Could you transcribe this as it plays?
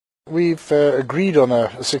We've agreed on a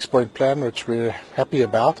 6-point plan, which we're happy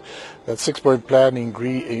about. That 6-point plan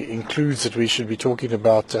includes that we should be talking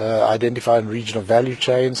about identifying regional value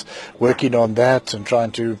chains, working on that and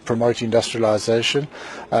trying to promote industrialization.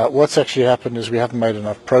 What's actually happened is we haven't made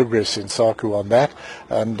enough progress in SACU on that,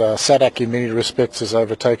 and SADC in many respects has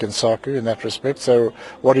overtaken SACU in that respect. So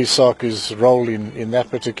what is SACU's role in that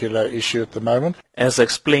particular issue at the moment? As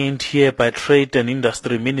explained here by Trade and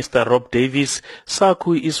Industry Minister Rob Davies,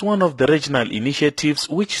 SACU is one of the regional initiatives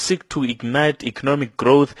which seek to ignite economic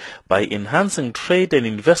growth by enhancing trade and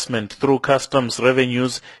investment through customs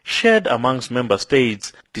revenues shared amongst member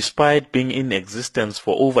states. Despite being in existence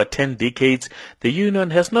for over 10 decades, the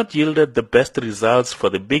union has not yielded the best results for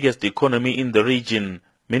the biggest economy in the region.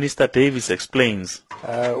 Minister Davies explains.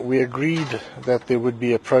 We agreed that there would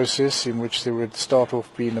be a process in which there would start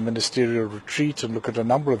off being a ministerial retreat and look at a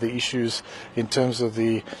number of the issues in terms of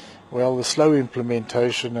the slow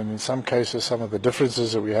implementation and in some cases some of the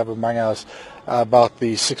differences that we have among us about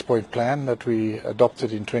the 6-point plan that we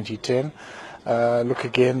adopted in 2010. Look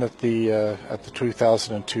again at the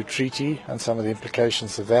 2002 treaty and some of the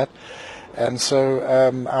implications of that. And so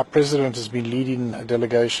our President has been leading a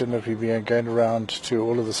delegation that we've been going around to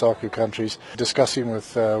all of the SACU countries, discussing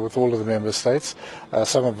with all of the member states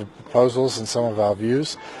some of the proposals and some of our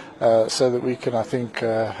views, so that we can, I think,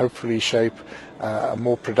 hopefully shape a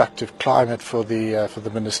more productive climate for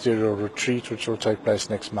the ministerial retreat, which will take place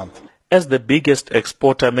next month. As the biggest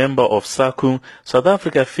exporter member of SACU, South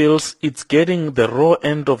Africa feels it's getting the raw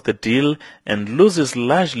end of the deal and loses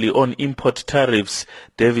largely on import tariffs.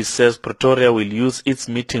 Davies says Pretoria will use its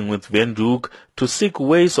meeting with Windhoek to seek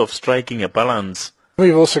ways of striking a balance.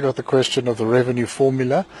 We've also got the question of the revenue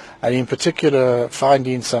formula, and in particular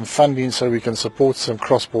finding some funding so we can support some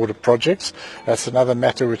cross-border projects. That's another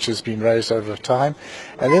matter which has been raised over time.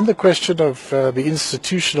 And then the question of the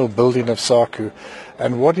institutional building of SACU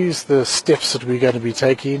and what is the steps that we're going to be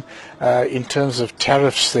taking in terms of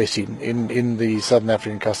tariff setting in the Southern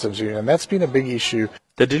African Customs Union. And that's been a big issue.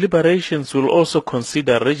 The deliberations will also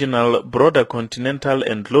consider regional, broader continental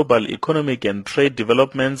and global economic and trade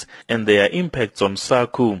developments and their impacts on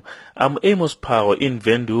SACU. I'm Amos Phago in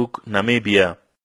Windhoek, Namibia.